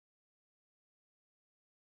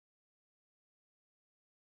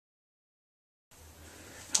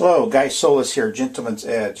Hello, Guy Solis here, Gentleman's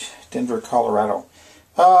Edge, Denver, Colorado.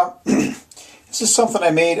 This is something I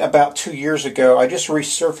made about 2 years ago. I just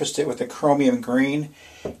resurfaced it with a chromium green.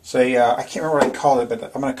 It's a, I can't remember what I called it,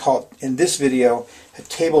 but I'm going to call it, in this video, a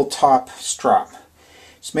tabletop strop.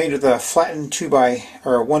 It's made with a flattened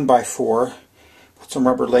 1x4. Put some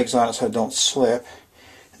rubber legs on it so it don't slip.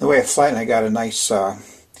 And the way I flattened it, I got a nice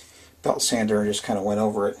belt sander and just kind of went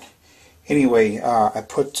over it. Anyway,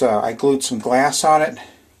 I glued some glass on it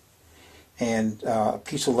and a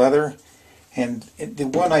piece of leather, and the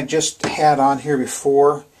one I just had on here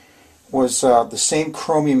before was the same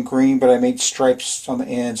chromium green, but I made stripes on the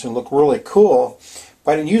ends and it looked really cool,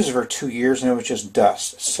 but I didn't use it for 2 years and it was just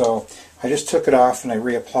dust. So I just took it off and I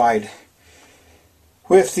reapplied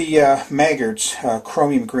with the Maggard's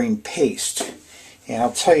chromium green paste. And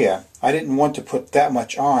I'll tell you, I didn't want to put that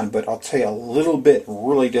much on, but I'll tell you, a little bit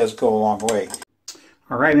really does go a long way.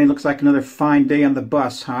 Alright, man, looks like another fine day on the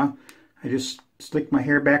bus, huh? I just slicked my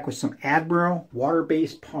hair back with some Admiral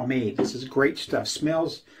water-based pomade. This is great stuff.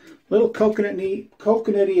 Smells a little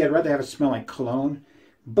coconutty. I'd rather have it smell like cologne,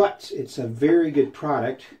 but it's a very good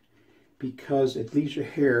product because it leaves your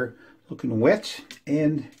hair looking wet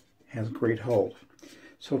and has great hold.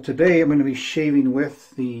 So today I'm going to be shaving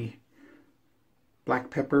with the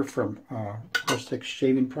black pepper from Rustic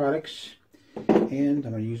Shaving Products, and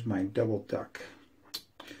I'm going to use my double duck.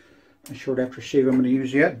 Not sure what aftershave I'm going to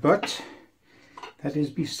use yet, but that is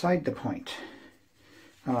beside the point.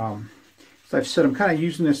 As I've said, I'm kind of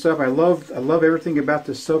using this up. I love everything about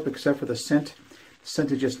this soap except for the scent. The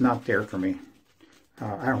scent is just not there for me.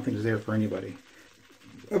 I don't think it's there for anybody.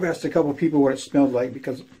 I've asked a couple people what it smelled like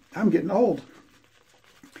because I'm getting old.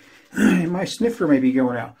 And my sniffer may be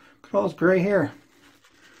going out. Look at all this gray hair.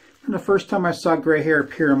 And the first time I saw gray hair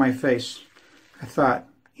appear on my face, I thought,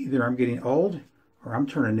 either I'm getting old or I'm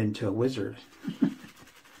turning into a wizard.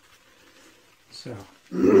 So,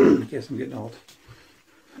 I guess I'm getting old.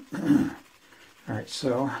 Alright,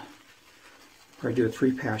 so we're going to do a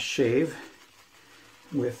 3-pass shave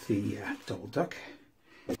with the double duck.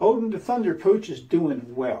 Odin the Thunder Pooch is doing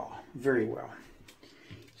well, very well.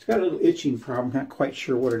 He's got a little itching problem, not quite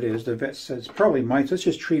sure what it is. The vet says probably mites. Let's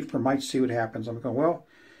just treat for mites, see what happens. I'm going, well,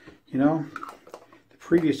 you know, the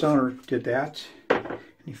previous owner did that and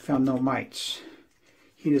he found no mites.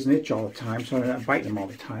 He doesn't itch all the time, so I'm not biting him all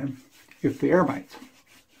the time, if they are mites.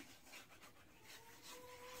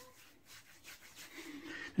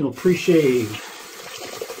 Little pre-shave.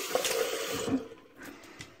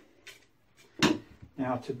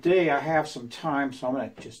 Now today I have some time, so I'm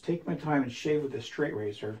going to just take my time and shave with a straight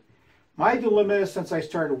razor. My dilemma since I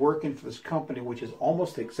started working for this company, which is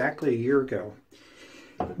almost exactly a year ago,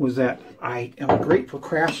 was that I am a great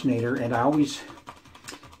procrastinator and I always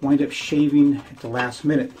wind up shaving at the last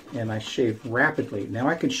minute, and I shave rapidly. Now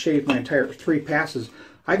I can shave my entire 3 passes.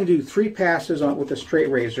 I can do 3 passes with a straight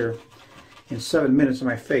razor in 7 minutes on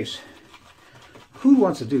my face. Who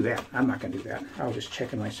wants to do that? I'm not going to do that. I was just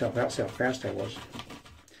checking myself out, see how fast I was.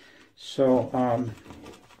 So,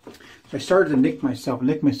 I started to nick myself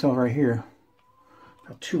right here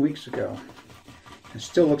about 2 weeks ago. It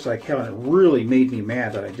still looks like hell, and it really made me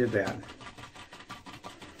mad that I did that.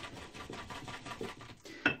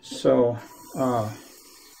 So,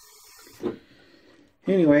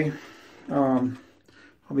 anyway, I'll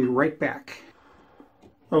be right back.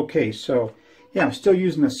 Okay, so, yeah, I'm still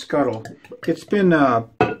using the scuttle. It's been,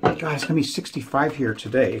 God, it's going to be 65 here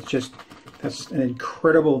today. It's just, that's an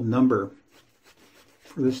incredible number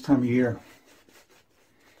for this time of year.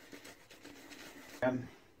 And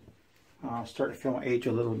I'll start to feel my age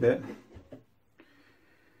a little bit.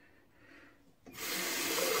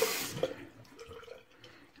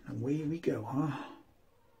 Away we go, huh?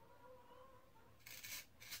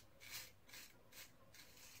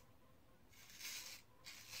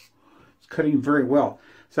 It's cutting very well.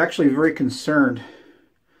 It's actually very concerned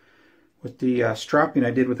with the stropping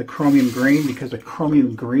I did with the chromium green because the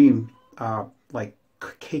chromium green like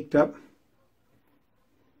caked up.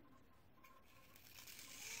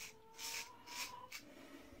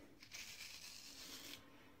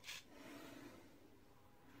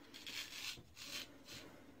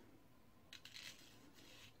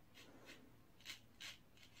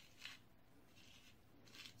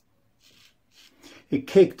 It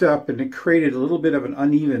caked up and it created a little bit of an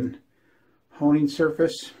uneven honing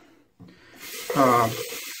surface.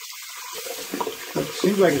 It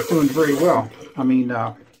seems like it's doing very well. I mean,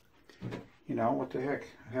 you know, what the heck?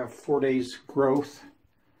 I have 4 days growth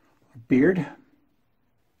of beard.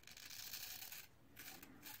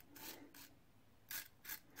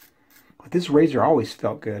 But this razor always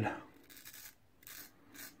felt good.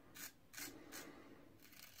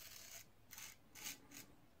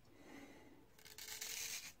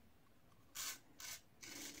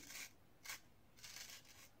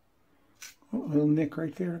 Oh, a little nick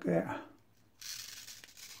right there, look at that.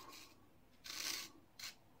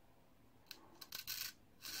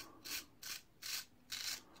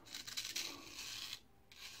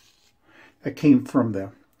 That came from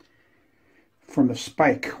the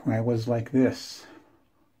spike when I was like this.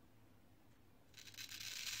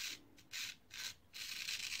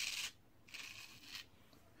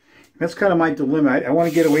 That's kind of my dilemma. I want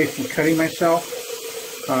to get away from cutting myself.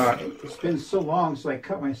 It's been so long since I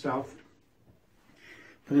cut myself.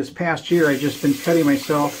 For this past year, I've just been cutting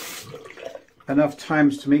myself enough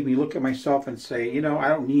times to make me look at myself and say, you know, I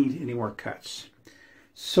don't need any more cuts.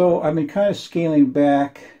 So I've been kind of scaling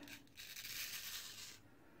back.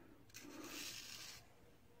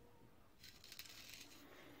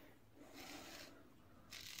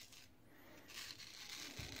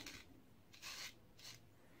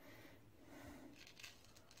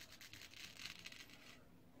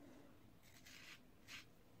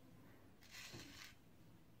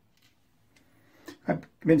 I've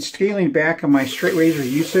been scaling back on my straight razor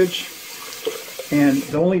usage, and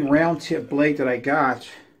the only round tip blade that I got,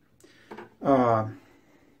 I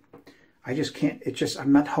just can't,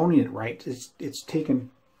 I'm not honing it right. It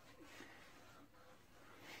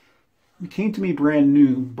came to me brand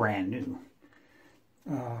new,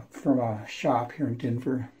 from a shop here in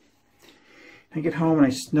Denver. I get home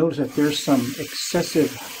and I notice that there's some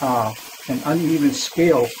excessive and uneven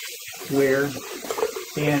scale wear,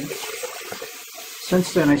 and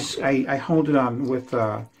since then I honed it on with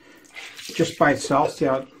just by itself, see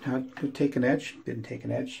how it could take an edge. Didn't take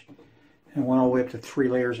an edge. And went all the way up to 3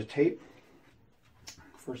 layers of tape.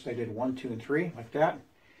 First I did 1, 2, and 3 like that.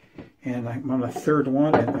 And I'm on the 3rd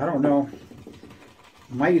one, and I don't know,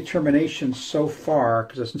 my determination so far,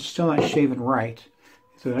 because it's still not shaven right,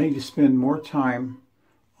 so I need to spend more time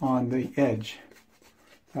on the edge,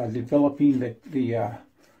 developing the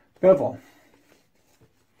bevel.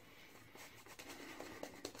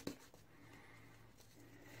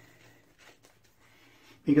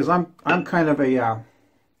 Because I'm kind of a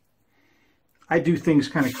I do things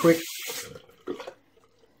kind of quick,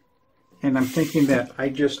 and I'm thinking that I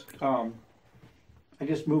just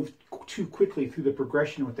moved too quickly through the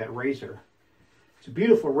progression with that razor. It's a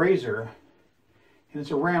beautiful razor, and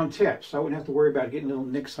it's a round tip, so I wouldn't have to worry about getting little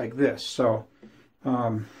nicks like this. So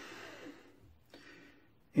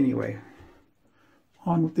anyway,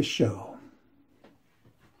 on with the show.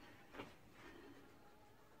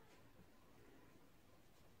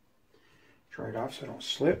 Dry it off so I don't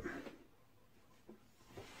slip.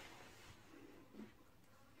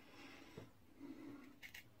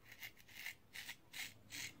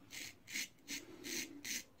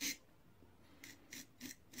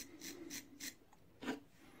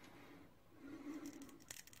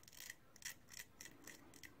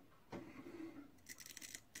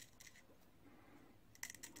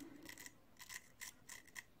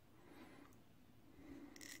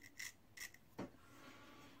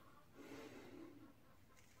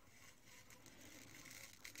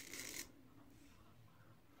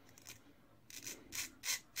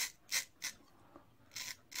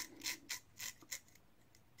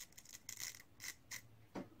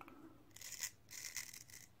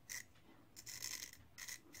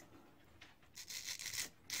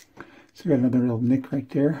 So we got another little nick right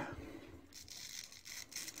there.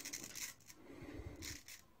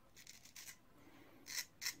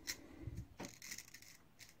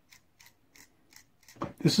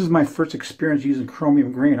 This is my first experience using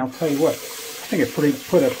chromium green. I'll tell you what, I think it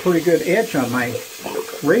put a pretty good edge on my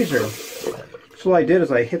razor. So what I did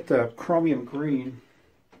is I hit the chromium green,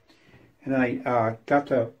 and then I got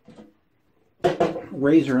the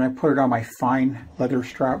razor and I put it on my fine leather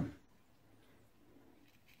strap.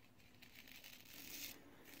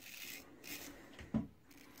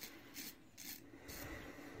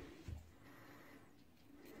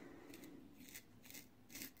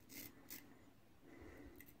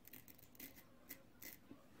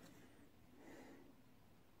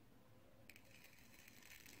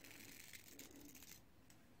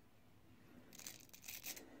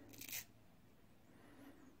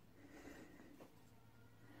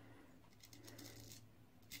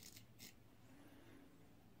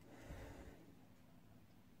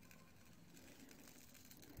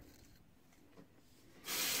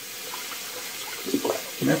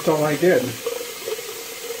 And that's all I did.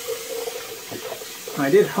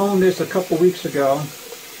 I did hone this a couple weeks ago.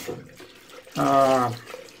 I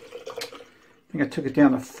think I took it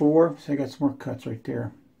down to 4. So I got some more cuts right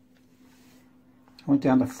there. I went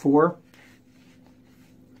down to 4.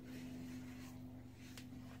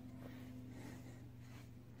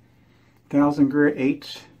 Thousand grit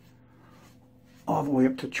 8, all the way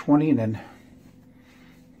up to 20, and then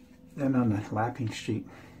then on the lapping sheet,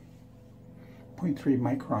 0.3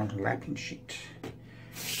 micron lapping sheet.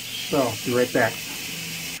 So, be right back.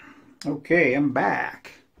 Okay, I'm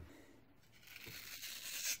back.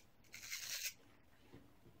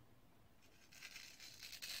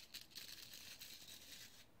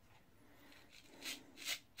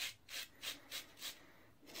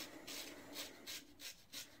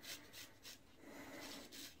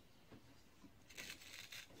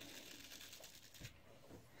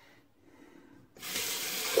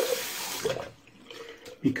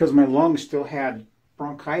 Because my lungs still had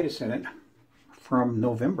bronchitis in it from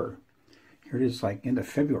November. Here it is, like end of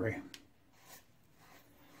February.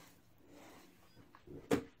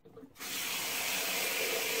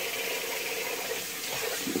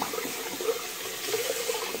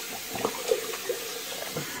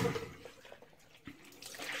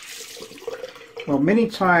 Well, many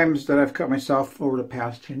times that I've cut myself over the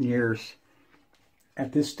past 10 years,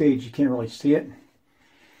 at this stage you can't really see it.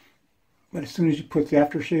 But as soon as you put the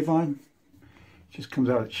aftershave on, it just comes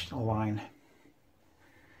out a line.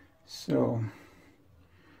 So,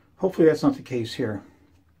 hopefully that's not the case here.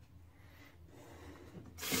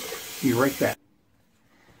 Be right back.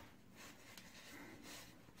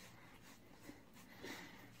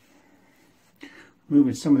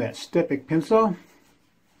 Moving some of that Stepic pencil.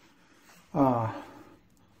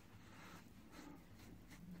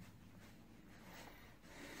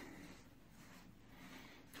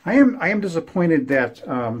 I am disappointed that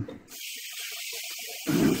I'm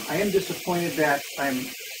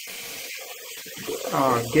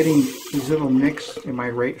getting these little nicks in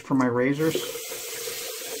my from my razors,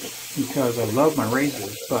 because I love my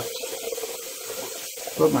razors, but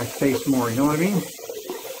put my face more. You know what I mean?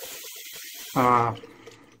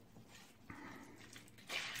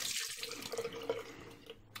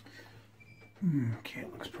 Okay,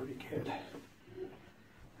 it looks pretty good.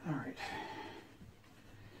 All right.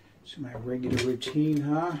 So my regular routine,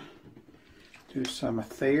 huh? Do some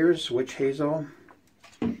Thayer's Witch Hazel.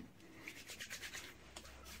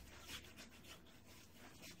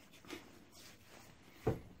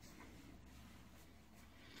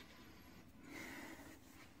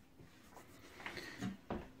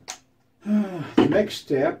 The next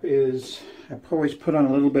step is I always put on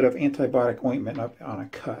a little bit of antibiotic ointment up on a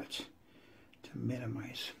cut to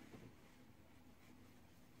minimize.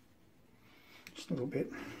 Just a little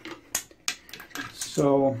bit.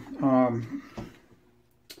 So,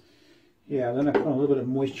 yeah, then I put a little bit of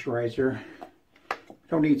moisturizer.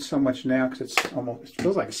 Don't need so much now because it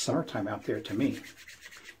feels like summertime out there to me.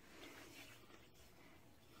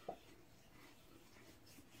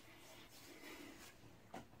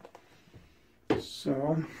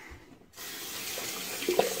 So,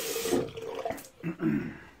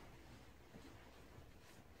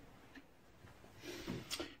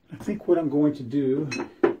 I think what I'm going to do is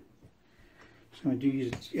I'm going to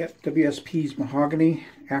use WSP's Mahogany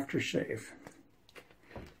aftershave.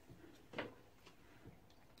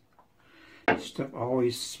 This stuff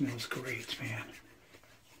always smells great, man.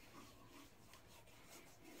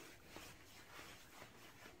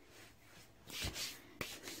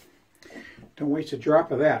 Don't waste a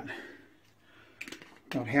drop of that.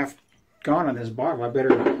 About half gone on this bottle. I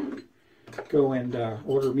better go and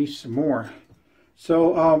order me some more.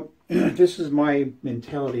 So this is my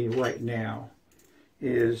mentality right now,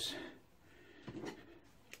 is,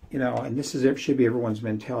 you know, and this is, it should be everyone's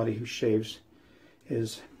mentality who shaves,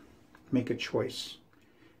 is make a choice.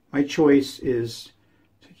 My choice is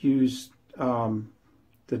to use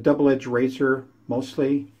the double-edged razor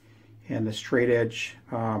mostly, and the straight edge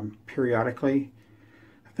periodically.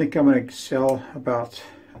 I think I'm going to sell about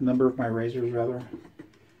a number of my razors, rather.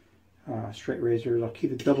 Straight razors. I'll keep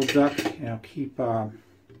the double duck, and I'll keep I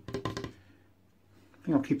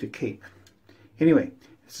think I'll keep the cape. Anyway,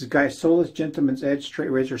 this is Guy Solis, Gentleman's Edge Straight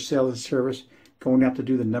Razor Sales and Service, going out to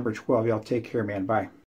do the number 12. Y'all take care, man. Bye.